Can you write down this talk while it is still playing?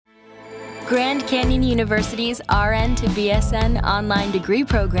Grand Canyon University's RN to BSN online degree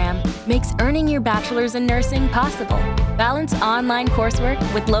program makes earning your bachelor's in nursing possible. Balance online coursework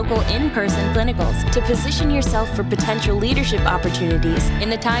with local in-person clinicals to position yourself for potential leadership opportunities in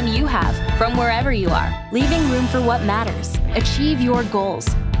the time you have from wherever you are, leaving room for what matters. Achieve your goals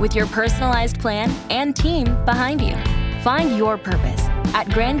with your personalized plan and team behind you. Find your purpose at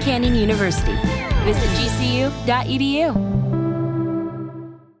Grand Canyon University. Visit gcu.edu.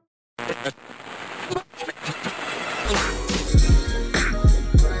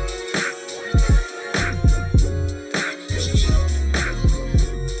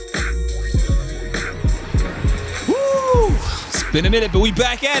 Been a minute, but we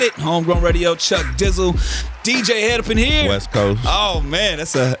back at it. Homegrown Radio, Chuck Dizzle, DJ Head up in here. West Coast. Oh man,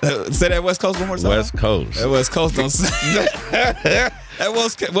 that's say that West Coast one more time. West Coast. That West Coast don't say that.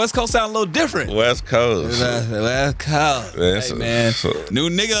 West Coast sound a little different. West Coast. West Coast. Hey man, new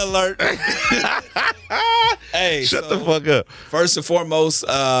nigga alert. Hey, shut the fuck up. First and foremost,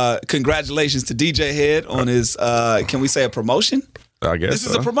 congratulations to DJ Head on his. Can we say a promotion? I guess this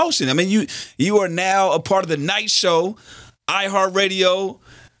is a promotion. I mean, you are now a part of the night show. iHeart Radio,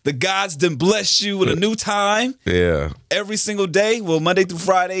 the gods done bless you with a new time. Yeah. Every single day, well, Monday through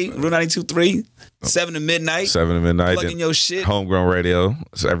Friday, Route 92.3, 7 to midnight. 7 to midnight. Plugging your shit. Homegrown Radio,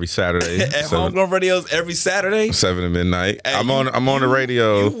 it's every Saturday. Homegrown Radio's every Saturday. 7 to midnight. Hey, I'm on the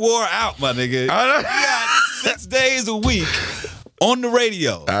radio. You wore out, my nigga. I know. You got 6 days a week on the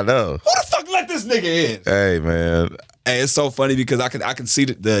radio. I know. Who the fuck let this nigga in? Hey, man. Hey, it's so funny because I can see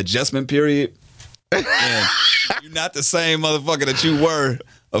the adjustment period. And you're not the same motherfucker that you were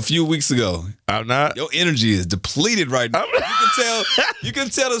a few weeks ago. I'm not. Your energy is depleted right now. You can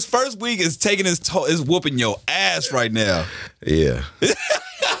tell this first week is taking is whooping your ass right now. Yeah.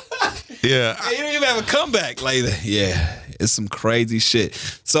 Yeah. Hey, you don't even have a comeback later. Yeah. It's some crazy shit.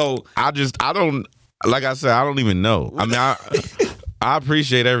 So I don't, like I said, I don't even know. I mean, I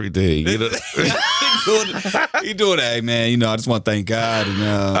appreciate everything. You know? He doing that, hey, man. You know, I just want to thank God. And,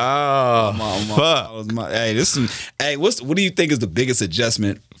 fuck. Hey, what do you think is the biggest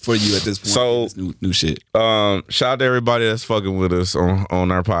adjustment for you at this point? So this new shit. Shout out to everybody that's fucking with us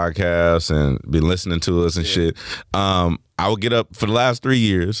on our podcast and been listening to us and shit. I would get up for the last 3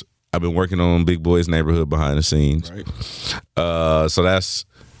 years. I've been working on Big Boy's Neighborhood behind the scenes. Right. So that's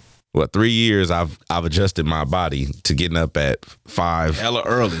 3 years I've adjusted my body to getting up at 5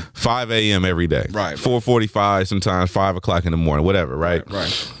 a.m. every day. Right. 4:45, sometimes 5 o'clock in the morning, whatever, right?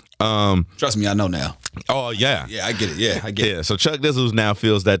 Right. Trust me, I know now. Oh yeah. Yeah, I get it. Yeah, I get it. Yeah, so Chuck Dizzle now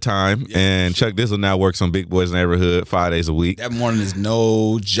feels that time, and Chuck Dizzle now works on Big Boy's Neighborhood 5 days a week. That morning is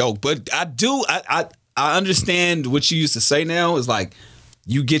no joke. But I understand what you used to say now is like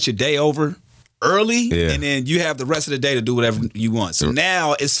you get your day over early, and then you have the rest of the day to do whatever you want. So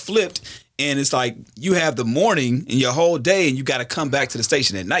now it's flipped, and it's like you have the morning and your whole day, and you got to come back to the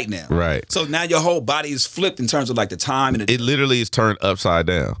station at night now. Right. So now your whole body is flipped in terms of like the time and it literally is turned upside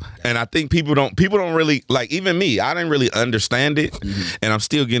down. And I think people don't really, like, even me, I didn't really understand it, and I'm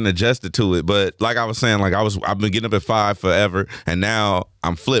still getting adjusted to it. But like I was saying, like I've been getting up at 5 forever, and now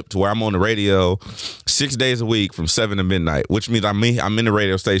I'm flipped to where I'm on the radio 6 days a week from 7 to midnight, which means I'm in the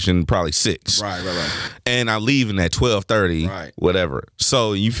radio station probably 6. Right. And I'm leaving at 12:30, whatever.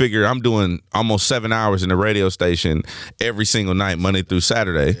 So you figure I'm doing almost 7 hours in the radio station every single night, Monday through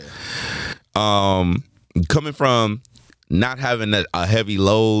Saturday. Yeah. Coming from not having a heavy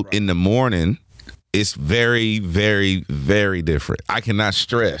load in the morning, it's very, very, very different. I cannot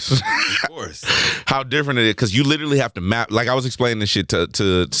stress of course how different it is, because you literally have to map. Like I was explaining this shit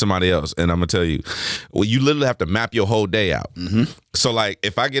to somebody else, and I'm gonna tell you, you literally have to map your whole day out. So like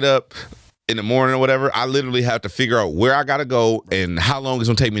if I get up in the morning or whatever, I literally have to figure out where I gotta go and how long it's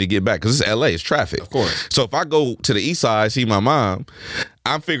gonna take me to get back, because it's LA, it's traffic. Of course. So if I go to the east side, see my mom,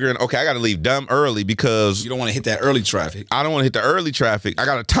 I'm figuring, okay, I gotta leave dumb early because you don't want to hit that early traffic. I don't want to hit the early traffic. I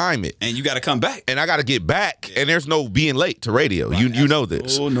gotta time it, and you gotta come back, and I gotta get back. And there's no being late to radio. Right. You know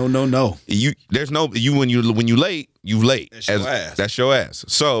this. Oh no. There's no when you late, you late. That's your ass. That's your ass.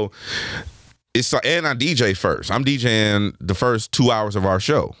 So and I DJ first. I'm DJing the first 2 hours of our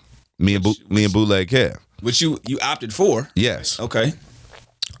show. Me and Bootleg Kev. Which you opted for? Yes. Okay.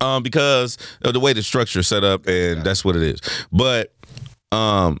 Because of the way the structure is set up, and that's what it is. But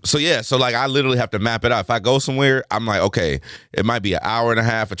so like I literally have to map it out. If I go somewhere, I'm like, okay, it might be an hour and a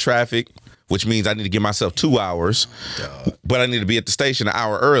half of traffic, which means I need to give myself 2 hours, but I need to be at the station an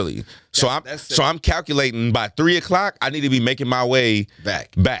hour early. So I'm calculating by 3 o'clock, I need to be making my way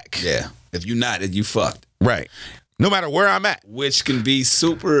back. Yeah. If you're not, you fucked. Right. No matter where I'm at. Which can be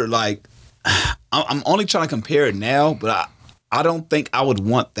super, like, I'm only trying to compare it now, but I don't think I would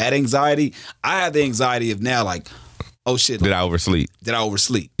want that anxiety. I have the anxiety of now, like, oh shit, Did I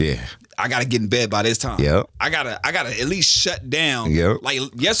oversleep? Yeah. I gotta get in bed by this time. Yep. I gotta at least shut down. Yep. Like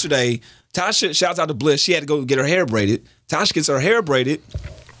yesterday, Tasha, shouts out to Bliss, she had to go get her hair braided. Tasha gets her hair braided,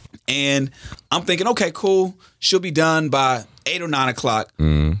 and I'm thinking, okay, cool. She'll be done by 8 or 9 o'clock,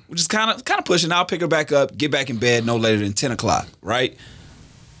 which is kind of pushing. I'll pick her back up, get back in bed no later than 10 o'clock, right?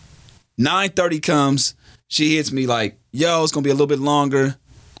 9:30 comes. She hits me like, yo, it's going to be a little bit longer.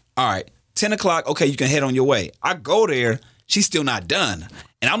 All right, 10 o'clock, okay, you can head on your way. I go there. She's still not done.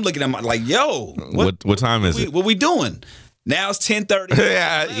 And I'm looking at my, like, yo. What time is it? What we doing? Now it's 10:30.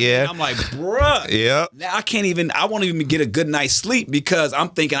 Yeah. And I'm like, bruh. Yeah. Now I won't even get a good night's sleep because I'm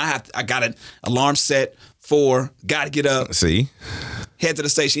thinking I got an alarm set for, got to get up. See? Head to the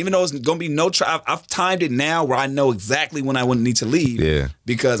station. Even though it's going to be no traffic, I've timed it now where I know exactly when I wouldn't need to leave. Yeah.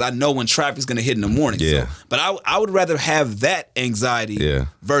 Because I know when traffic's going to hit in the morning. Yeah. So, but I would rather have that anxiety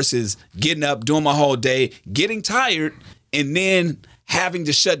versus getting up, doing my whole day, getting tired, and then having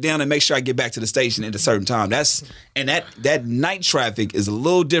to shut down and make sure I get back to the station at a certain time. That night traffic is a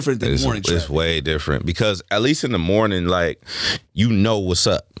little different than morning traffic. It's way different because at least in the morning, like, you know what's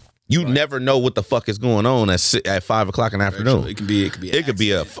up. You never know what the fuck is going on at 5 o'clock in the afternoon. It could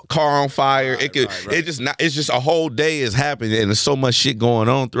be a car on fire. Right, It's just a whole day is happening, and there's so much shit going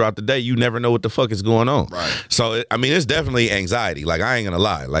on throughout the day. You never know what the fuck is going on. Right. So it's definitely anxiety. Like, I ain't gonna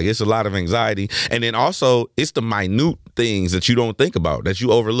lie. Like, it's a lot of anxiety, and then also it's the minute things that you don't think about that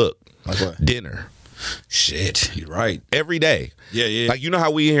you overlook. Like what? Dinner. Shit, you're right. Every day. Yeah. Like, you know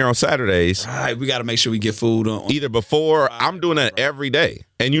how we here on Saturdays. Right, we got to make sure we get food on. Either before, I'm doing that every day.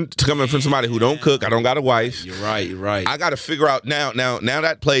 And you coming from somebody who don't cook, I don't got a wife. You're right. I got to figure out now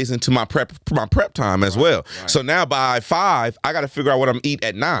that plays into my prep time as well. Right. So now by 5, I got to figure out what I'm eat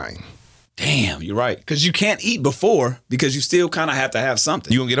at 9. Damn, you're right. Because you can't eat before because you still kind of have to have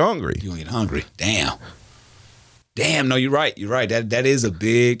something. You gonna get hungry. Damn, no, you're right. That is a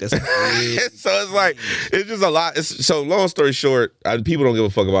big. So it's like, it's just a lot. So long story short, people don't give a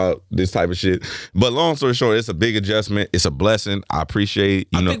fuck about this type of shit. But long story short, it's a big adjustment. It's a blessing. I appreciate.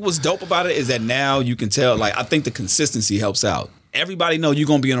 I think what's dope about it is that now you can tell. Like, I think the consistency helps out. Everybody know you're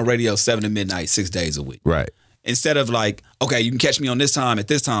gonna be on the radio 7 to midnight, 6 days a week. Right. Instead of like, okay, you can catch me on this time at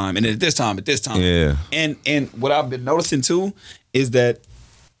this time, and then at this time at this time. Yeah. And what I've been noticing too is that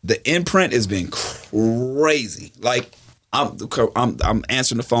the imprint has been crazy. Like, I'm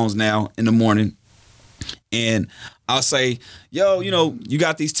answering the phones now in the morning, and I'll say, yo, you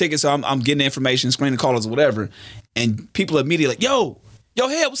got these tickets, so I'm getting the information, screening callers or whatever, and people immediately like, yo,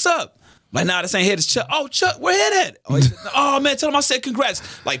 Head, what's up? Like, nah, this ain't Head, it's Chuck. Oh, Chuck, where Head at? Oh, man, tell him I said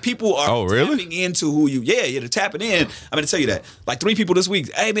congrats. Like, people are tapping into who you, they're tapping in. I'm going to tell you that. Like, 3 people this week.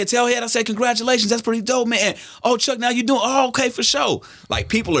 Hey, man, tell Head I said congratulations. That's pretty dope, man. Oh, Chuck, now you doing, okay, for sure. Like,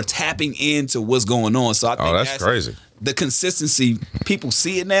 people are tapping into what's going on. So I think that's crazy. The consistency, people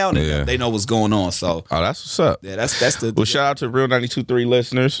see it now, and they know what's going on. So, that's what's up. Yeah, that's the. Well, shout out to Real 92.3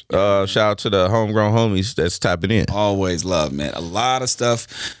 listeners. Shout out to the homegrown homies that's tapping in. Always love, man. A lot of stuff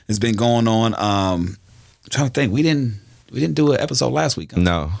has been going on. I'm trying to think. We didn't do an episode last week. Huh?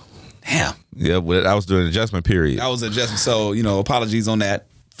 No. Damn. Yeah, well, I was doing an adjustment period. That was an adjustment. So, apologies on that.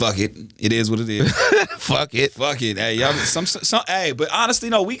 Fuck it. It is what it is. Fuck it. Hey, y'all. Hey, but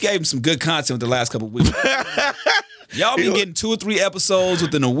honestly, no, we gave them some good content the last couple of weeks. Y'all been getting 2 or 3 episodes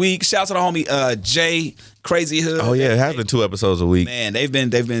within a week. Shout out to the homie Jay Crazy Hood. Oh yeah, it has been 2 episodes a week. Man, they've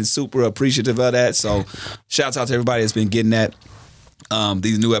been super appreciative of that. So shouts out to everybody that's been getting that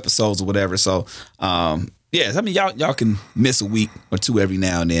these new episodes or whatever. So y'all can miss a week or 2 every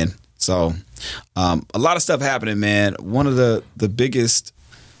now and then. So a lot of stuff happening, man. One of the biggest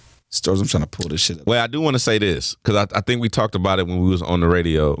stories. I'm trying to pull this shit up. Well, I do want to say this because I think we talked about it when we was on the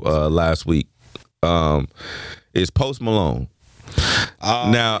radio last week. Is Post Malone.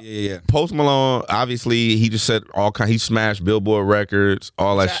 Now, Post Malone, obviously, he just said he smashed Billboard records,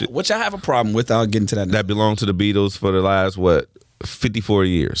 all that shit. Which I have a problem with. I'll get into that now. That belonged to the Beatles for the last, 54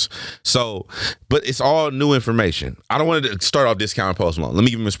 years. So, but it's all new information. I don't want to start off discounting Post Malone. Let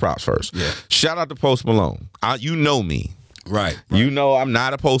me give him his props first. Yeah. Shout out to Post Malone. You know me. Right. You know I'm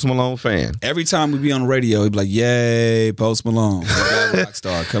not a Post Malone fan. Every time we be on the radio, he'd be like, yay, Post Malone.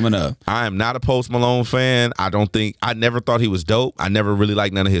 Rockstar coming up. I am not a Post Malone fan. I never thought he was dope. I never really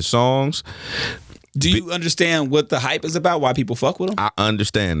liked none of his songs. Do you understand what the hype is about? Why people fuck with him? I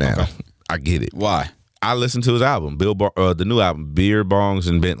understand now. Okay. I get it. Why? I listened to his album, the new album, Beer, Bongs,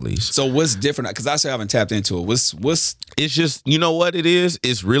 and Bentleys. So what's different? Because I still haven't tapped into it. What's? It's just, you know what it is?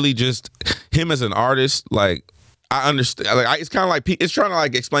 It's really just him as an artist, like, I understand. Like, it's kind of like it's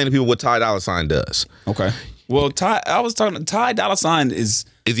trying to explain to people what Ty Dolla $ign does. Okay. Well, I was talking. Ty Dolla $ign is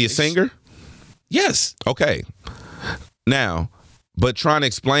he a singer? Yes. Okay. Now, but trying to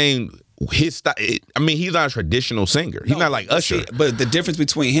explain his style. I mean, he's not a traditional singer. He's not like Usher. But the difference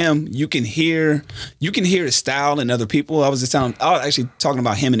between him, you can hear his style in other people. I was actually talking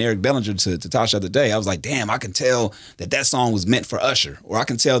about him and Eric Bellinger to Tasha the other day. I was like, damn, I can tell that song was meant for Usher, or I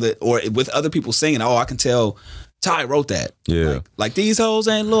can tell that, or with other people singing, I can tell Ty wrote that. Yeah. Like these hoes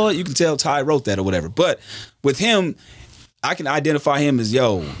ain't Lord. You can tell Ty wrote that or whatever. But with him, I can identify him as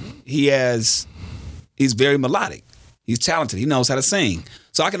he's very melodic. He's talented. He knows how to sing.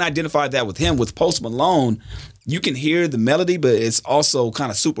 So I can identify that with him. With Post Malone, you can hear the melody, but it's also kind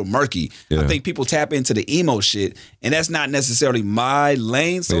of super murky. Yeah. I think people tap into the emo shit, and that's not necessarily my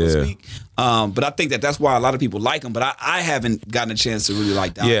lane, so to speak. But I think that's why a lot of people like him. But I haven't gotten a chance to really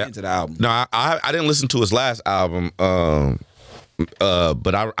dive into the album. No, I didn't listen to his last album.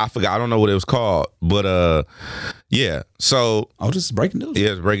 But I forgot. I don't know what it was called. But yeah. So this is breaking news.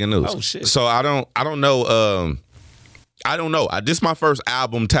 Yeah, it's breaking news. Oh shit. So I don't know. I don't know. This is my first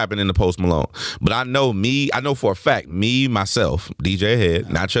album tapping into Post Malone. But I know for a fact, myself, DJ Head,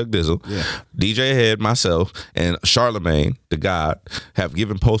 not Chuck Dizzle, DJ Head, myself, and Charlemagne, the God, have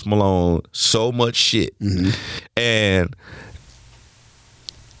given Post Malone so much shit. Mm-hmm. And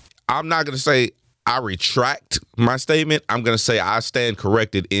I'm not going to say I retract my statement. I'm going to say I stand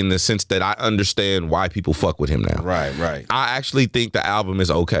corrected in the sense that I understand why people fuck with him now. Right. I actually think the album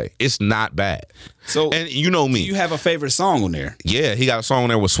is okay. It's not bad. So, and you know me. Do you have a favorite song on there? Yeah, he got a song on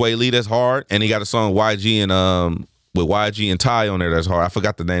there with Sway Lee that's hard, and he got a song with YG and Ty on there that's hard. I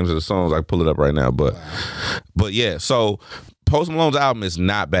forgot the names of the songs. I can pull it up right now, but yeah. So Post Malone's album is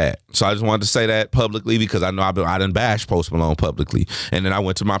not bad. So I just wanted to say that publicly because I know I done bashed Post Malone publicly. And then I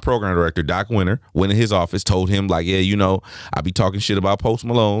went to my program director, Doc Winter, went in his office, told him I be talking shit about Post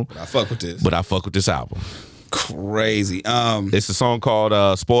Malone. But I fuck with this album. Crazy. It's a song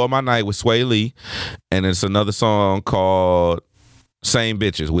called Spoil My Night with Sway Lee. And it's another song called Same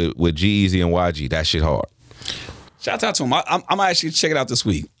Bitches with G-Eazy and YG. That shit hard. Shout out to him. I'm actually check it out this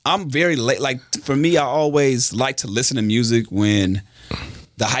week. I'm very late. Like for me, I always like to listen to music when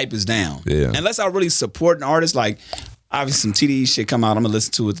the hype is down. Yeah. Unless I really support an artist, like obviously some TDE shit come out, I'm gonna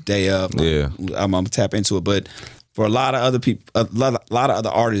listen to it the day of. Yeah. I'm gonna tap into it. But for a lot of other people, a lot of other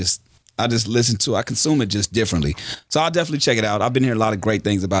artists, I just listen to. I consume it just differently. So I'll definitely check it out. I've been hearing a lot of great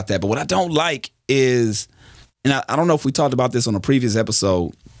things about that. But what I don't like is, and I don't know if we talked about this on a previous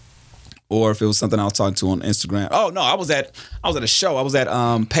episode, or if it was something I was talking to on Instagram. Oh no, I was at a show. I was at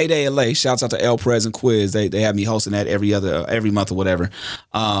Payday LA. Shouts out to El Prez and Quiz. They have me hosting that every month or whatever.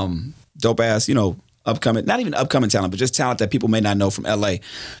 Dope ass, upcoming, not even upcoming talent, but just talent that people may not know from LA.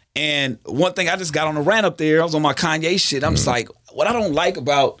 And one thing I just got on a rant up there. I was on my Kanye shit. I'm just like, what I don't like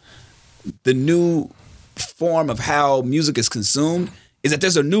about the new form of how music is consumed is that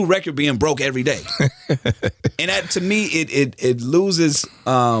there's a new record being broke every day. And that, to me, it loses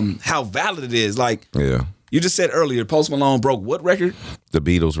how valid it is. Like, you just said earlier, Post Malone broke what record? The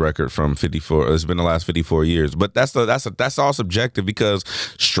Beatles record from 54. It's been the last 54 years. But that's all subjective because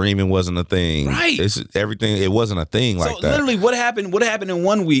streaming wasn't a thing. Right. It wasn't a thing like that. So literally what happened in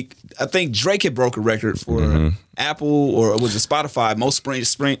 1 week, I think Drake had broke a record for Apple, or was it Spotify, most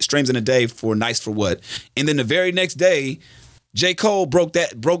streams in a day for Nice for What. And then the very next day, J. Cole broke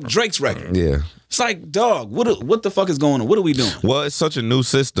Drake's record. Yeah. It's like, dog, what the fuck is going on? What are we doing? Well, it's such a new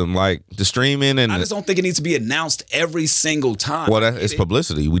system, like the streaming, and I just don't think it needs to be announced every single time. Well, it's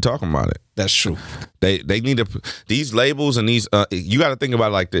publicity. We talking about it. That's true. They need to, these labels and these. You got to think about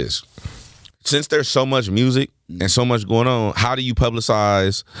it like this. Since there's so much music and so much going on, how do you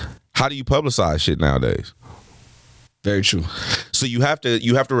publicize shit nowadays? Very true. So you have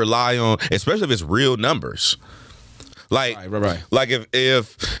to rely on, especially if it's real numbers. Like, right. Like if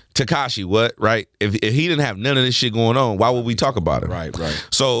Tekashi, if he didn't have none of this shit going on, why would we talk about it? Right.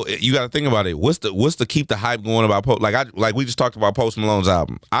 So you got to think about it. What's the keep the hype going about Post? Like we just talked about Post Malone's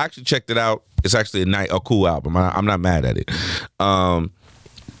album. I actually checked it out. It's actually a cool album. I'm not mad at it. Also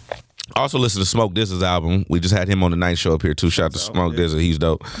listen to Smoke Dizzle's album. We just had him on the night show up here too. Shout out to Smoke Dizzle. He's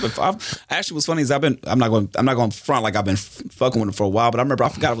dope. Actually, what's funny is I'm not going to front like I've been fucking with him for a while, but I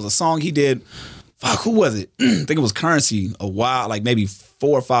forgot it was a song he did. Fuck, who was it? I think it was Currency a while, like maybe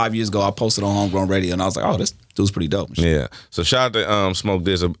 4 or 5 years ago. I posted on Homegrown Radio, and I was like, oh, this dude's pretty dope. Yeah. So shout out to Smoke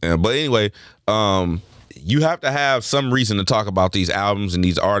Dizzle. But anyway, you have to have some reason to talk about these albums and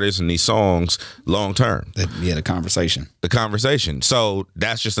these artists and these songs long term. Yeah, the conversation. The conversation. So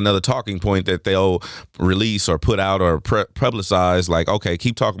that's just another talking point that they'll release or put out or publicize. Like, okay,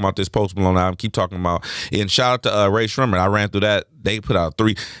 keep talking about this Post Malone album. Keep talking about. And shout out to Ray Shremmer. I ran through that. They put out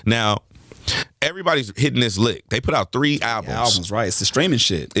 3. Now, everybody's hitting this lick. They put out 3 albums. Albums, right? It's the streaming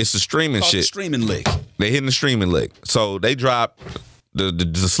shit. It's the streaming shit. The streaming lick. They hitting the streaming lick. So they dropped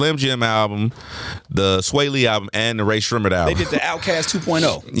the Slim Jim album, the Sway Lee album, and the Ray Shrimmer album. They did the Outkast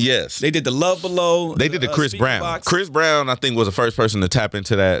 2.0. Yes. They did the Love Below. They did the Chris Brown. Box. Chris Brown, I think, was the first person to tap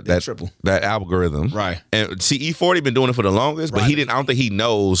into that triple. That algorithm. Right. And see, E40 been doing it for the longest, but right. I don't think he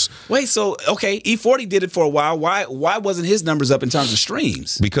knows. Wait, so okay, E40 did it for a while. Why wasn't his numbers up in terms of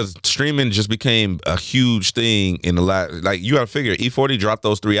streams? Because streaming just became a huge thing in the last. Like, you got to figure, E40 dropped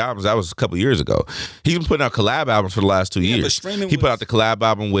those 3 albums. That was a couple years ago. He's been putting out collab albums for the last 2 years. But streaming he put out the collab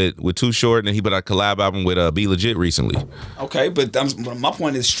album with Too Short, and then he put out a collab album with Be Legit recently. Okay, but my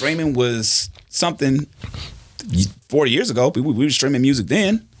point is, streaming was something 4 years ago. We were streaming music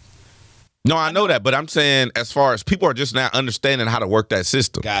then. No, I know that, but I'm saying as far as people are just now understanding how to work that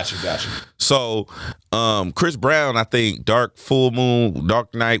system. Gotcha. So, Chris Brown, I think Dark Full Moon,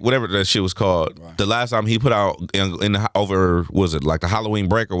 Dark Night, whatever that shit was called, right. The last time he put out was it like the Halloween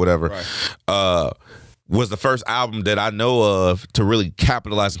break or whatever, right. Was the first album that I know of to really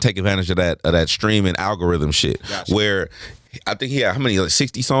capitalize and take advantage of that streaming algorithm shit. Gotcha. Where I think he had how many, like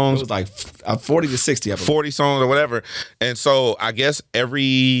 60 songs? It was like 40 to 60. 40 songs or whatever. And so I guess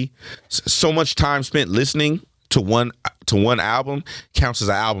so much time spent listening to one album counts as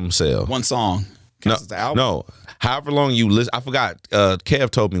an album sale. One song counts as the album? No. However long you listen, I forgot. Kev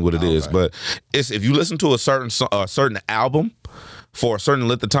told me what it is, but it's if you listen to a certain album for a certain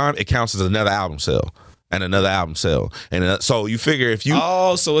length of time, it counts as another album sale. And another album sale. And so you figure if you...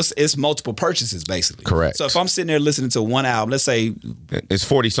 Oh, so it's multiple purchases, basically. Correct. So if I'm sitting there listening to one album, let's say... It's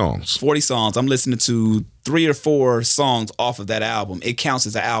 40 songs. 40 songs. I'm listening to 3 or 4 songs off of that album. It counts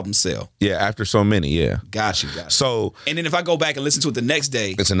as an album sale. Yeah, after so many, yeah. Got you. So... And then if I go back and listen to it the next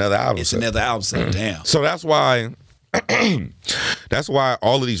day... It's another album sale. Another album sale. Damn. So that's why... That's why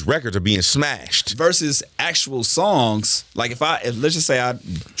all of these records are being smashed. Versus actual songs. Like if let's just say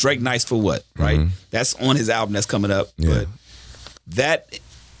Drake Nice for What, right? Mm-hmm. That's on his album that's coming up. Yeah. But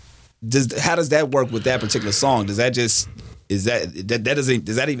how does that work with that particular song? Does that just does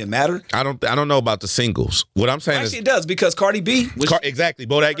that even matter? I don't know about the singles. What I'm saying actually it does, because Cardi B exactly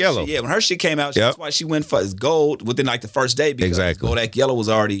Bodak Yellow. When her shit came out, that's why she went for gold within like the first day, because Bodak Yellow was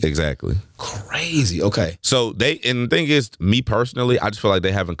already crazy. Okay. So and the thing is, me personally, I just feel like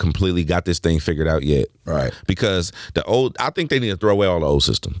they haven't completely got this thing figured out yet. Right. Because I think they need to throw away all the old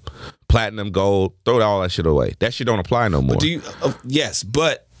system. Platinum, gold, throw all that shit away. That shit don't apply no more. Yes,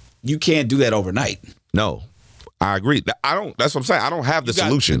 but you can't do that overnight. No. I agree. That's what I'm saying. I don't have the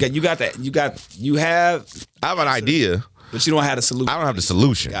solution. You got that. I have an idea, but you don't have the solution. I don't have the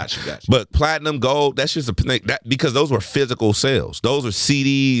solution. Gotcha. But platinum, gold, that's just because those were physical sales. Those are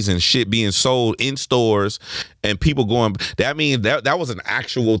CDs and shit being sold in stores and people going. That means that was an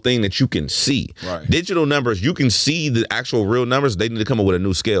actual thing that you can see. Right. Digital numbers, you can see the actual real numbers. They need to come up with a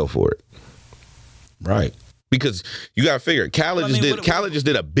new scale for it. Right. Because you got to figure, Khaled just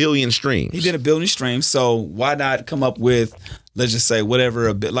did 1 billion streams. He did 1 billion streams, so why not come up with, let's just say, whatever,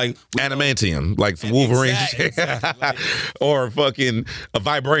 a bit like adamantium, like some Wolverine shit, or fucking a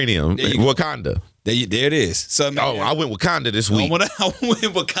vibranium, Wakanda. There it is. So I went Wakanda this week. I went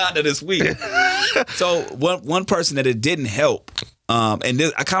Wakanda this week. So one person that it didn't help, and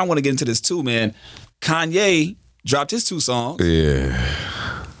this, I kind of want to get into this too, man. Kanye dropped his 2 songs. Yeah.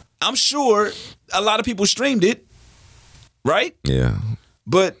 I'm sure a lot of people streamed it, right? Yeah.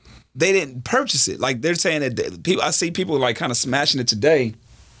 But they didn't purchase it. Like, they're saying that people, I see people like kind of smashing it today.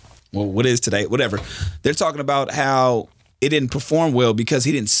 Well, what is today? Whatever. They're talking about how it didn't perform well because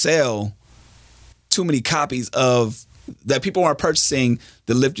he didn't sell too many copies of that. People aren't purchasing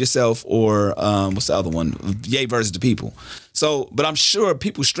the Lift Yourself or what's the other one? Ye versus the People. So, but I'm sure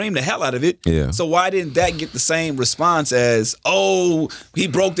people streamed the hell out of it. Yeah. So why didn't that get the same response as, oh, he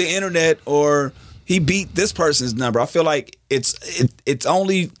broke the internet or he beat this person's number? I feel like it's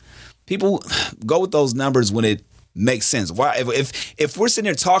only people go with those numbers when it makes sense. Why if we're sitting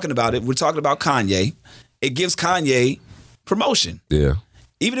here talking about it, we're talking about Kanye. It gives Kanye promotion. Yeah.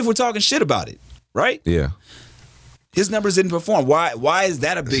 Even if we're talking shit about it, right? Yeah. His numbers didn't perform. Why is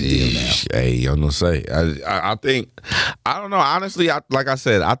that a big deal now? Hey, I'm gonna say. I think, I don't know. Honestly, like I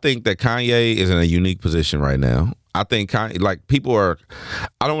said, I think that Kanye is in a unique position right now. I think Kanye, like, people are,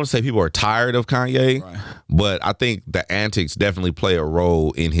 I don't want to say people are tired of Kanye, right, but I think the antics definitely play a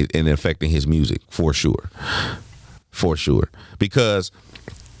role in affecting his music for sure. For sure. Because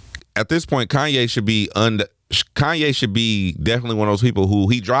at this point, Kanye should be definitely one of those people who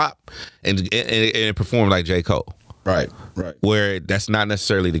he dropped and performed like J. Cole. Right. Where that's not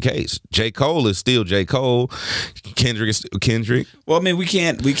necessarily the case. J. Cole is still J. Cole. Kendrick is still Kendrick. Well, I mean, we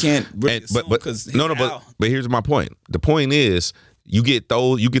can't really but here's my point. The point is, you get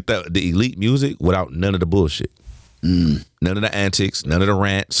the elite music without none of the bullshit. None of the antics, none of the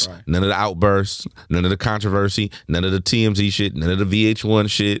rants, none of the outbursts, none of the controversy, none of the TMZ shit, none of the VH1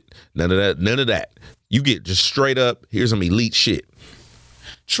 shit, none of that. You get just straight up, here's some elite shit.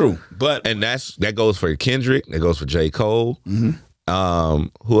 True, and that goes for Kendrick, that goes for J. Cole. Who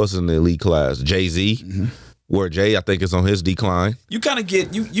else is in the elite class? Jay-Z, where Jay, I think, is on his decline. You kind of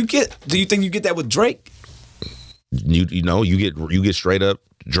get do you think you get that with Drake? You get straight up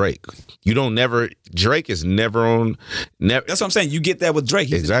Drake. Drake is never on. That's what I'm saying. You get that with Drake.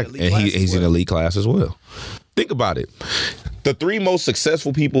 He's exactly, and he's in elite class as well. Think about it. The 3 most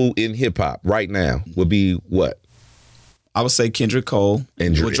successful people in hip hop right now would be what? I would say Kendrick, Cole,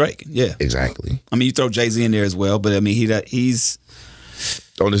 and Drake. Yeah, exactly. I mean, you throw Jay-Z in there as well, but I mean, he's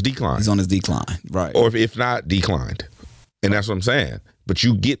on his decline. He's on his decline, right? Or if not declined, and that's what I'm saying. But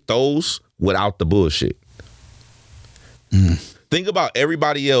you get those without the bullshit. Think about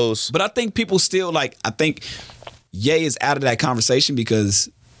everybody else. But I think people still I think Ye is out of that conversation because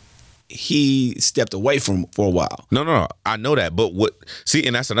he stepped away for a while. No. I know that. But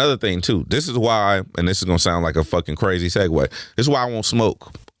and that's another thing too. This is why, and this is going to sound like a fucking crazy segue. This is why I won't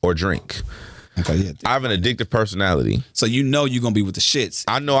smoke or drink. Okay, yeah. I have an addictive personality. So you're going to be with the shits.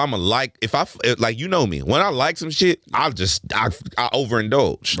 I know I'm you know me. When I like some shit, I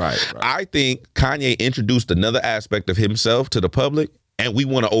overindulge. Right. I think Kanye introduced another aspect of himself to the public, and we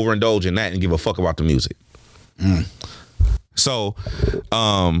want to overindulge in that and give a fuck about the music. So,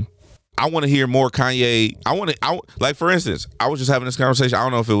 I want to hear more Kanye. For instance, I was just having this conversation. I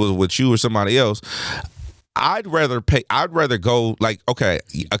don't know if it was with you or somebody else. I'd rather go a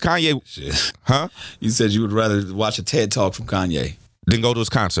Kanye. Shit. Huh? You said you would rather watch a TED Talk from Kanye than go to his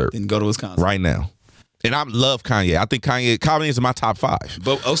concert. Right now. And I love Kanye. I think Kanye is in my top 5.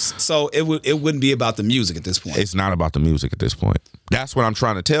 But so it wouldn't be about the music at this point. It's not about the music at this point. That's what I'm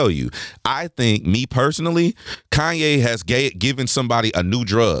trying to tell you. I think, me personally, Kanye has given somebody a new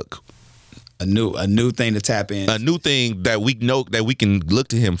drug. A new thing to tap in. A new thing that we know that we can look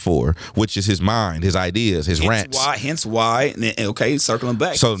to him for, which is his mind, his ideas, his rants. Hence why. Okay, circling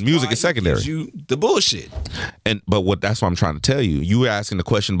back. So music is secondary. You the bullshit. That's what I'm trying to tell you. You were asking the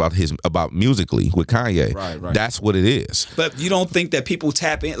question about musically with Kanye. Right. That's what it is. But you don't think that people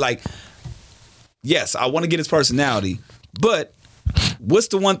tap in? Yes, I want to get his personality, but what's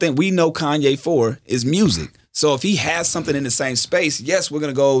the one thing we know Kanye for is music. So if he has something in the same space, yes, we're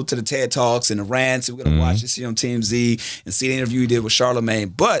going to go to the TED Talks and the rants, and we're going to watch and see on TMZ and see the interview he did with Charlemagne.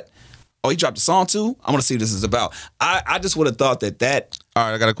 But, he dropped a song too? I want to see what this is about. I just would have thought that... All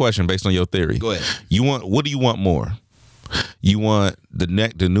right, I got a question based on your theory. Go ahead. What do you want more? You want the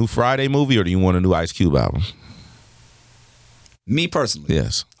new Friday movie, or do you want a new Ice Cube album? Me personally.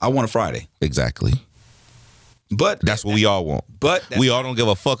 Yes. I want a Friday. Exactly. But... That's what we all want. But... We all don't give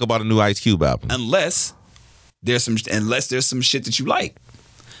a fuck about a new Ice Cube album. Unless there's some shit that you like,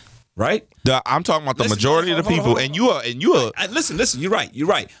 right? I'm talking about the majority of the people, and you are. Listen. You're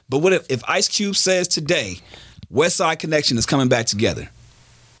right. But what if Ice Cube says today, West Side Connection is coming back together?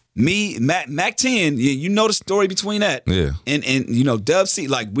 Me, Mac 10, you know the story between that. Yeah. And Dub C,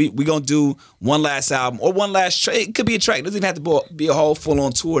 we gonna do one last album or one last track. It could be a track. It doesn't even have to be a whole full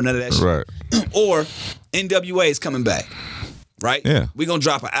on tour. None of that shit. Right. Or NWA is coming back. Right? Yeah. We're going to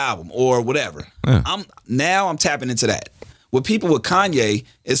drop an album or whatever. Yeah. I'm tapping into that. With people with Kanye,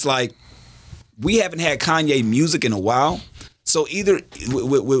 it's like we haven't had Kanye music in a while. So either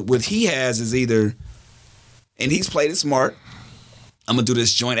what he has is either, and he's played it smart, I'm going to do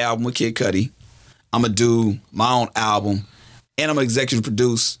this joint album with Kid Cudi. I'm going to do my own album, and I'm going to executive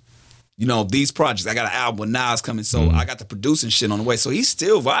produce, these projects. I got an album with Nas coming, so I got the producing shit on the way. So he's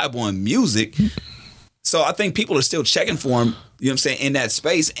still viable in music. So I think people are still checking for him, in that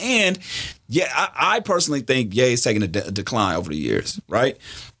space. And yeah, I personally think Ye is taking a decline over the years, right?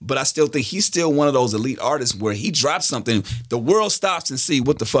 But I still think he's still one of those elite artists where he drops something, the world stops and see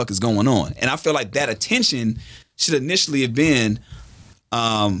what the fuck is going on. And I feel like that attention should initially have been,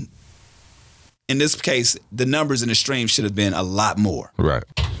 in this case, the numbers in the stream should have been a lot more. Right.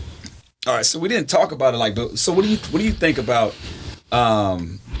 All right, so we didn't talk about it but so what do you think about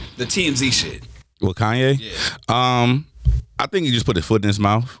the TMZ shit? With Kanye? Yeah. I think he just put his foot in his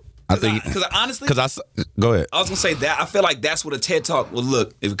mouth. Because honestly, go ahead. I was gonna say that I feel like that's what a TED Talk would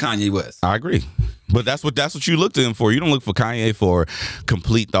look if Kanye was. I agree. But that's what you look to him for. You don't look for Kanye for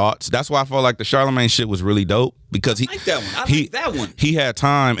complete thoughts. That's why I felt like the Charlamagne shit was really dope because I like that one. I like that one. He had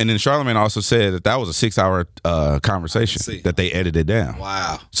time, and then Charlamagne also said that was a 6-hour conversation that they edited down.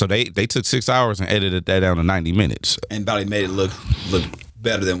 Wow. So they took 6 hours and edited that down to 90 minutes. And probably made it look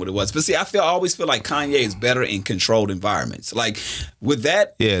better than what it was. But see, I always feel like Kanye is better in controlled environments. Like with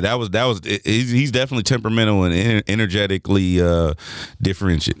that, yeah, that was. He's definitely temperamental and energetically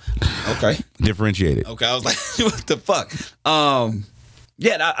differentiated. Okay, differentiated. Okay, I was like, what the fuck?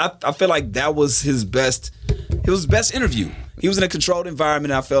 Yeah, I feel like that was his best. It was his best interview. He was in a controlled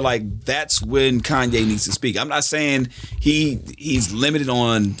environment. I feel like that's when Kanye needs to speak. I'm not saying he's limited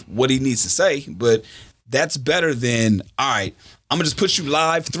on what he needs to say, but that's better than, all right, I'm gonna just put you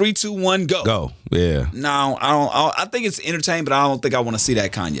live. 3, 2, 1, go. Go. Yeah. No, I think it's entertaining, but I don't think I want to see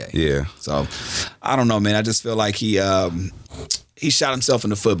that Kanye. Yeah. So I don't know, man. I just feel like he shot himself in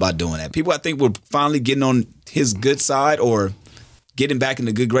the foot by doing that. People, I think, were finally getting on his good side or getting back in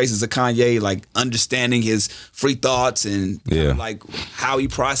the good graces of Kanye, like understanding his free thoughts and kind of like how he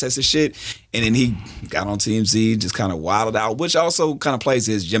processes shit. And then he got on TMZ, just kind of wilded out, which also kind of plays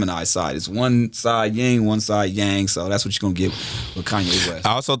his Gemini side. It's one side yin, one side yang. So that's what you're gonna get with Kanye West.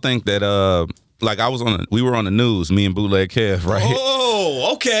 I also think that like we were on the news, me and Bootleg Kev, right?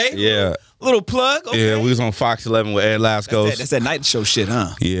 Oh, okay. Yeah. Little plug. Okay. Yeah, we was on Fox 11 with Ed Laskos. That's that night show shit,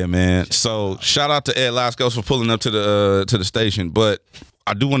 huh? Yeah, man. So shout out to Ed Laskos for pulling up to the station. But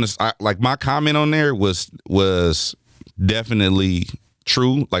I do want to like my comment on there was definitely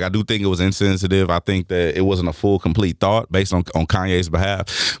true. Like I do think it was insensitive. I think that it wasn't a full, complete thought based on Kanye's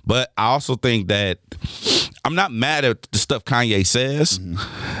behalf. But I also think that I'm not mad at the stuff Kanye says.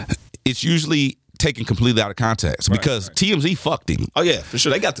 Mm-hmm. It's usually taken completely out of context because TMZ fucked him. Oh yeah, for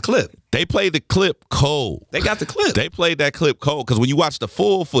sure. They got the clip. They played the clip cold. They got the clip. They played that clip cold because when you watch the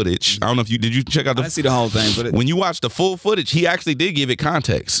full footage, I don't know if did you check out the. I didn't see the whole thing, but when you watch the full footage, he actually did give it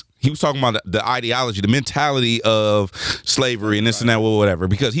context. He was talking about the ideology, the mentality of slavery and this and that, whatever.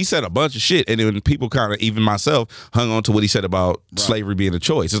 Because he said a bunch of shit, and then people kind of, even myself, hung on to what he said about slavery being a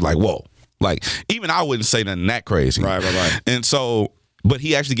choice. It's like, whoa, like even I wouldn't say nothing that crazy. Right. And so. But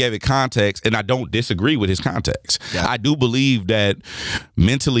he actually gave it context, and I don't disagree with his context. Yeah. I do believe that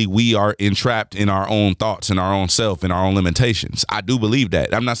mentally we are entrapped in our own thoughts, in our own self, in our own limitations. I do believe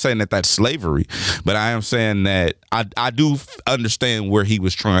that. I'm not saying that that's slavery, but I am saying that I do understand where he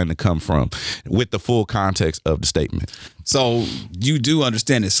was trying to come from with the full context of the statement. So you do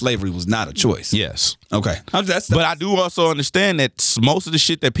understand that slavery was not a choice? Yes. Okay. But I do also understand that most of the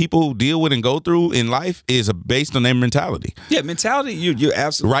shit that people deal with and go through in life is based on their mentality. Yeah, mentality, you're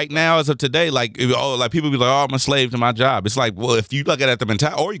absolutely right now as of today, like people be like, oh, I'm a slave to my job. It's like, well, if you look at it as the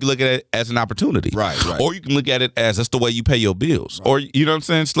mentality, or you can look at it as an opportunity. Right. Or you can look at it as that's the way you pay your bills. Right. Or, you know what I'm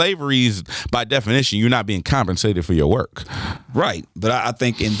saying? Slavery is, by definition, you're not being compensated for your work. Right. But I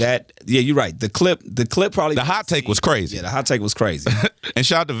think in that, yeah, you're right. The clip probably... The hot take was crazy. Yeah, the hot take was crazy. And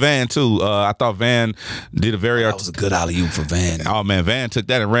shout out to Van, too. I thought Van did a very... That was a good alley-oop for Van. Oh, man, Van took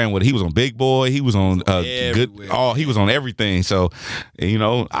that and ran with it. He was on Big Boy. He was on good... Oh, he was on everything. So, you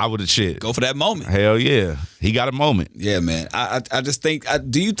know, I would have shit. Go for that moment. Hell yeah. He got a moment. Yeah, man. I just think...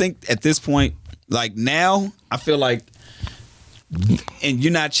 do you think at this point, like now, I feel like... And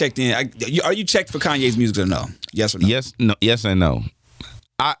you're not checked in. Are you checked for Kanye's music or no? Yes or no? Yes and no.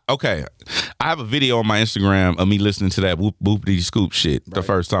 I have a video on my Instagram of me listening to that Boopity Scoop shit the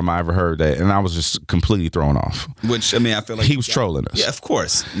first time I ever heard that, and I was just completely thrown off. Which, I mean, I feel like he was trolling us. Yeah, of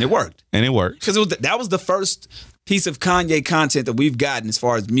course, and it worked. Because that was the first piece of Kanye content that we've gotten as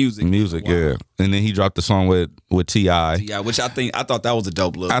far as music. Yeah. And then he dropped the song with T.I. Which I thought that was a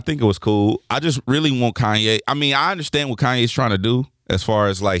dope look. I think it was cool. I just really want Kanye. I mean, I understand what Kanye's trying to do. As far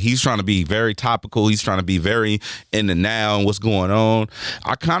as like he's trying to be very topical, he's trying to be very in the now and what's going on.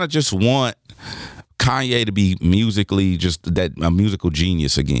 I kind of just want Kanye to be musically just a musical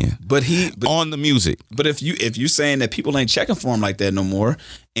genius again. But on the music. But if you're saying that people ain't checking for him like that no more,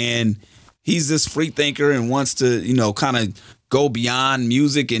 and he's this free thinker and wants to, you know, kind of go beyond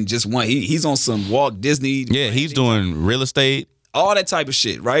music and just he's on some Walt Disney. Yeah, he's doing real estate, all that type of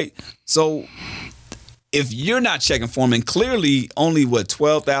shit, right? So. If you're not checking for him, and clearly only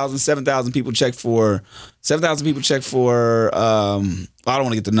 7,000 people check for. I don't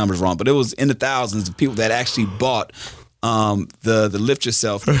want to get the numbers wrong, but it was in the thousands of people that actually bought the Lift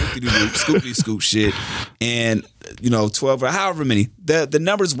Yourself, Scoopity Scoop shit, and 12 or however many. The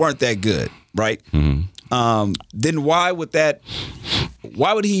numbers weren't that good, right? Mm-hmm. Then why would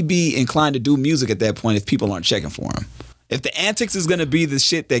he be inclined to do music at that point if people aren't checking for him? If the antics is going to be the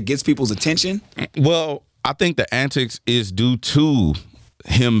shit that gets people's attention? Well, I think the antics is due to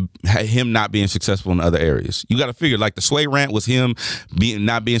him not being successful in other areas. You got to figure, like, the Sway rant was him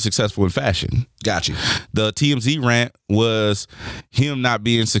not being successful in fashion. Got you. The TMZ rant was him not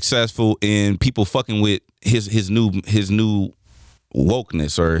being successful in people fucking with his new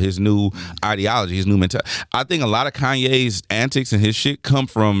wokeness or his new ideology, his new mentality. I think a lot of Kanye's antics and his shit come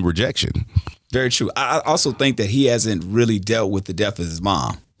from rejection. Very true. I also think that he hasn't really dealt with the death of his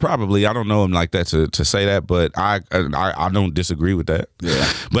mom. Probably. I don't know him like that to say that, but I don't disagree with that.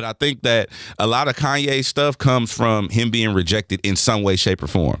 Yeah. But I think that a lot of Kanye stuff comes from him being rejected in some way, shape, or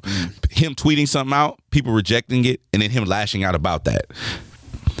form. Him tweeting something out, people rejecting it, and then him lashing out about that.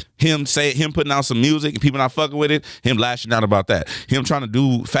 Him putting out some music and people not fucking with it, him lashing out about that. Him trying to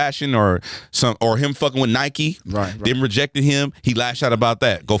do fashion or him fucking with Nike, right. Them rejecting him, he lashed out about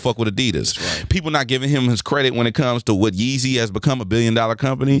that. Go fuck with Adidas. Right. People not giving him his credit when it comes to what Yeezy has become, $1 billion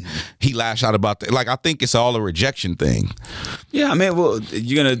company. He lashed out about that. Like, I think it's all a rejection thing. Yeah, I mean, well,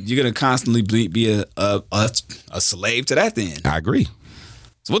 you're gonna constantly be a slave to that then. I agree.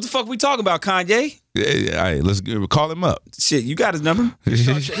 So what the fuck we talking about, Kanye? Yeah, all right, let's call him up. Shit, you got his number? Hit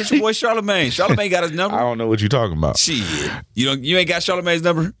your boy Charlamagne. Charlamagne got his number. I don't know what you're talking about. Shit, you ain't got Charlamagne's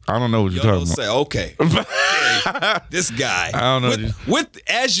number? I don't know what you're talking about. Say, okay. This guy. I don't know. With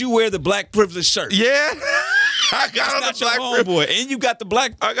as you wear the black privilege shirt. Yeah. I got on the black privilege, and you got the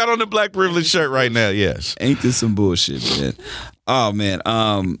black. I got on the black privilege shirt right now. Yes. Ain't this some bullshit, man? Oh man.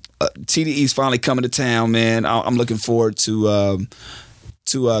 TDE's finally coming to town, man. I'm looking forward to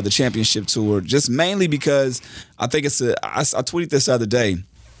the championship tour, just mainly because I think I tweeted this the other day.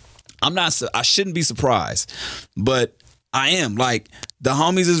 I shouldn't be surprised, but I am. Like, the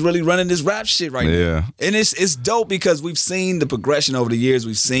homies is really running this rap shit right now. And it's dope because we've seen the progression over the years.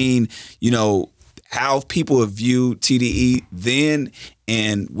 We've seen, how people have viewed TDE then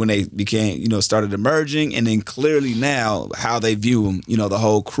and when they became, started emerging, and then clearly now how they view them, the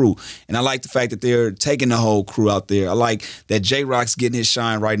whole crew. And I like the fact that they're taking the whole crew out there. I like that J-Rock's getting his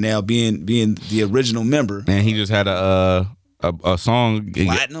shine right now, being the original member. And he just had a song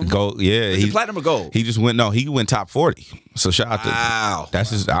platinum. Gold, yeah. Is it platinum or gold? He just went top 40. So shout out to wow.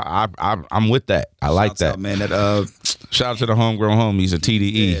 That's just I'm with that. I like that, out, man. That shout out to the homegrown homies at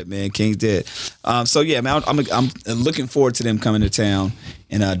TDE. Yeah, man, King's dead. So yeah, man, I'm looking forward to them coming to town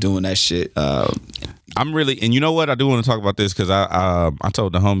and doing that shit. I'm really, and you know what? I do want to talk about this because I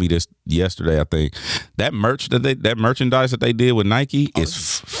told the homie this yesterday. I think that merchandise that they did with Nike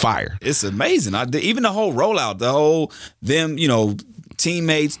is fire. It's amazing. Even the whole rollout, them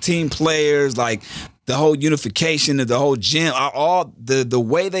teammates, team players, like the whole unification of the whole gym, all the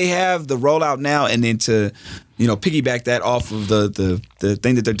way they have the rollout now, and then to piggyback that off of the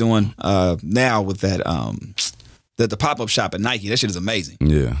thing that they're doing now with that the pop-up shop at Nike. That shit is amazing.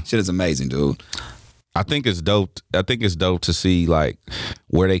 Yeah, shit is amazing, dude. I think it's dope. I think it's dope to see like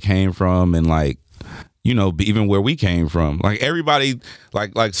where they came from and like even where we came from. Like everybody,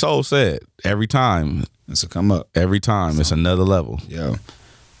 like Soul said, every time it's a come up. Every time it's another level. Yeah.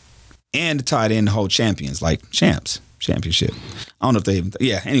 And to tie it in the whole champions, like championship. I don't know if they even.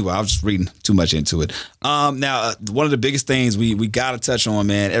 Yeah. Anyway, I was just reading too much into it. Now, one of the biggest things we got to touch on,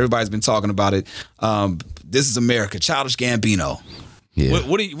 man. Everybody's been talking about it. This is America. Childish Gambino. Yeah.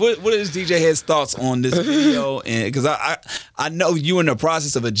 What is DJ Head's thoughts on this video? And because I know you were in the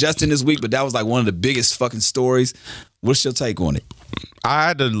process of adjusting this week, but that was like one of the biggest fucking stories. What's your take on it? I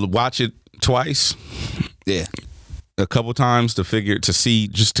had to watch it twice. Yeah. A couple times to see,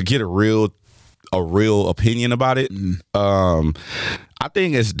 just to get a real opinion about it. I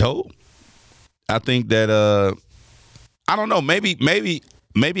think it's dope. I think that I don't know, maybe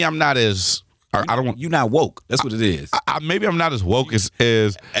I'm not as I don't want. You're not woke. That's what it is. Maybe I'm not as woke as.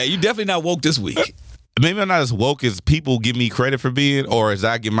 Hey, you definitely not woke this week. Maybe I'm not as woke as people give me credit for being, or as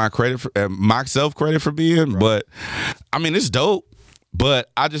I give myself credit for being. Right. But I mean, it's dope. But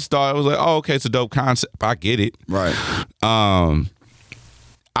I just thought it was like, oh, okay, it's a dope concept. I get it. Right. I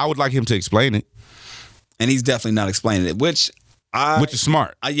would like him to explain it, and he's definitely not explaining it, which is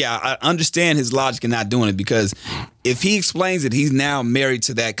smart. I understand his logic in not doing it, because if he explains it, he's now married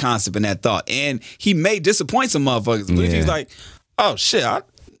to that concept and that thought, and he may disappoint some motherfuckers. But if he's like, oh shit, I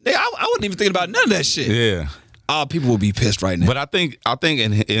wasn't even thinking about none of that shit. Yeah. People will be pissed right now. But I think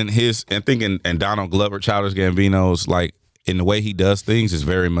in Donald Glover, Childish Gambino's, like, in the way he does things is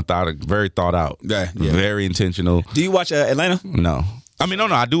very methodical, very thought out, very intentional. Do you watch Atlanta? No. I mean, no,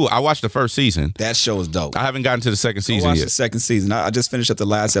 I do. I watched the first season. That show is dope. I haven't gotten to the second season yet. The second season. I just finished up the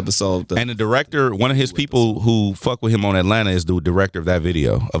last episode. And the director, one of his people who fuck with him on Atlanta, is the director of that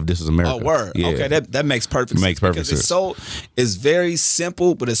video of This Is America. Oh, word. Yeah. Okay, that makes perfect sense. Makes perfect sense. It's very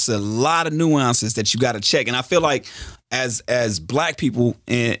simple, but it's a lot of nuances that you got to check. And I feel like as black people,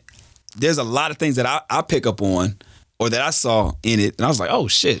 and there's a lot of things that I pick up on or that I saw in it, and I was like, oh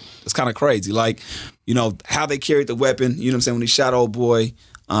shit, it's kind of crazy. Like, you know, how they carried the weapon, you know what I'm saying, when he shot old boy,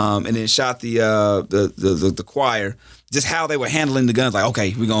 and then shot the choir, just how they were handling the guns, like,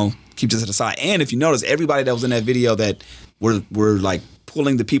 okay, we're gonna keep this to the side. And if you notice, everybody that was in that video that were like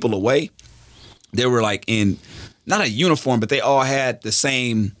pulling the people away, they were like in not a uniform, but they all had the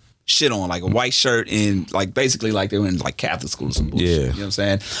same shit on, like a white shirt, and like basically like they were in like Catholic school or some bullshit. Yeah. You know what I'm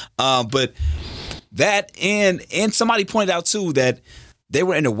saying? But that and somebody pointed out too that they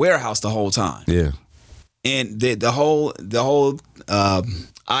were in the warehouse the whole time. Yeah. And the whole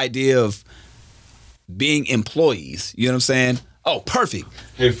idea of being employees, you know what I'm saying? Oh, perfect.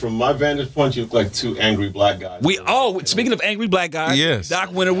 Hey, from my vantage point, you look like two angry black guys. Speaking of angry black guys, yes.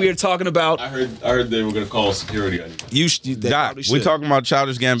 Doc Winter, we were talking about. I heard they were going to call security on you. Doc, we're talking about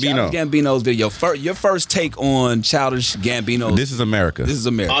Childish Gambino. Childish Gambino's video. Your first take on Childish Gambino. This is America. This is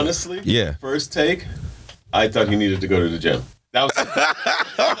America. Honestly, yeah. First take, I thought he needed to go to the gym. That was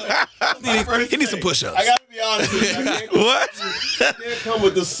he needs some push-ups. I gotta be honest with you. What? You can't come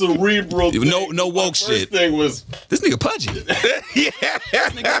with the cerebral thing. No woke shit. First thing was this nigga pudgy. Yeah.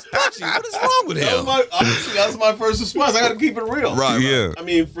 This nigga's pudgy. What is wrong with him? That was my first response. I gotta keep it real. Right. Yeah. I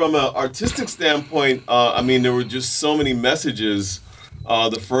mean, from an artistic standpoint, there were just so many messages.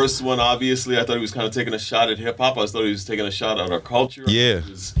 The first one, obviously, I thought he was kind of taking a shot at hip hop. I thought he was taking a shot at our culture. Yeah.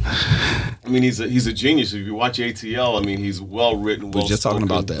 He's a genius. If you watch ATL, he's well written. We're just talking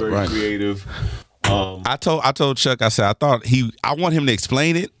about that, very right? Creative. I told Chuck, I said I want him to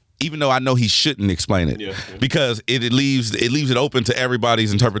explain it, even though I know he shouldn't explain it, because it leaves it open to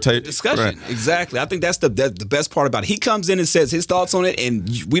everybody's interpretation. Discussion, right. Exactly. I think that's the best part about it. He comes in and says his thoughts on it, and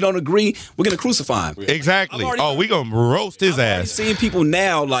we don't agree. We're gonna crucify him. Exactly. We gonna roast his ass. Seeing people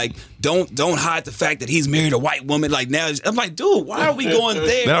now like don't hide the fact that he's married a white woman. Like now, I'm like, dude, why are we going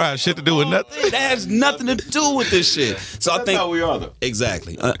there? That don't have shit to do with nothing. That has nothing to do with this shit. So that's I think how we are, though.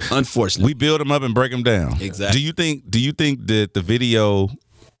 Exactly. Unfortunately, we build them up and break them down. Exactly. Do you think that the video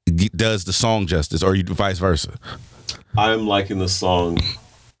does the song justice, or you vice versa? I'm liking the song.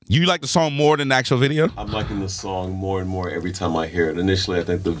 You like the song more than the actual video? I'm liking the song more and more every time I hear it. Initially, I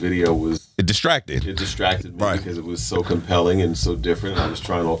think the video It distracted me right. because it was so compelling and so different. And I was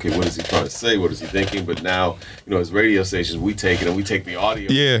trying, okay, what is he trying to say? What is he thinking? But now, as radio stations, we take it and we take the audio.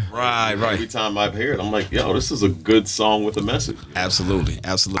 Yeah. Right. Every time I've heard it, I'm like, yo, this is a good song with a message. Absolutely.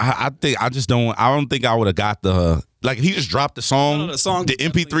 I don't think I would have got the. Like, if he just dropped the song, the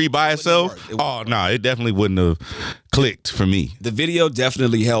MP3 by itself, it definitely wouldn't have clicked for me. The video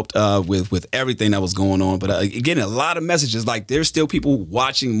definitely helped with everything that was going on. But again, a lot of messages. Like, there's still people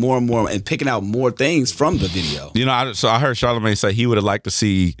watching more and more and picking out more things from the video. I heard Charlamagne say he would have liked to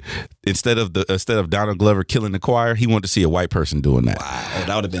see, instead of Donald Glover killing the choir, he wanted to see a white person doing that. Wow,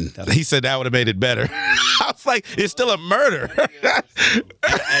 that would have been. He said that would have made it better. I was like, it's still a murder.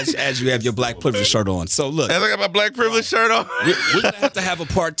 as you have your black privilege shirt on. So look, as I got my black privilege shirt on, we're gonna have to have a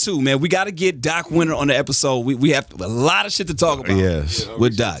part 2, man. We got to get Doc Winter on the episode. We have a lot of shit to talk about. Yes,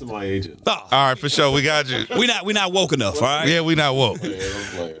 with Doc. To my agent. All right, for sure, we got you. We not woke enough. All right. Yeah, we not woke.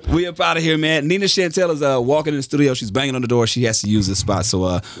 We up out of here, man. Nina Chantel is walking in the studio. She's banging on the door. She has to use this spot.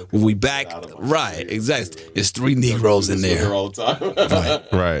 So when we back, right? Exactly. It's 3 Negroes in there all the time.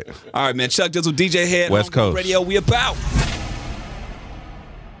 Right. All right, man. Chuck Dizzle DJ HED, West Coast Radio. We about.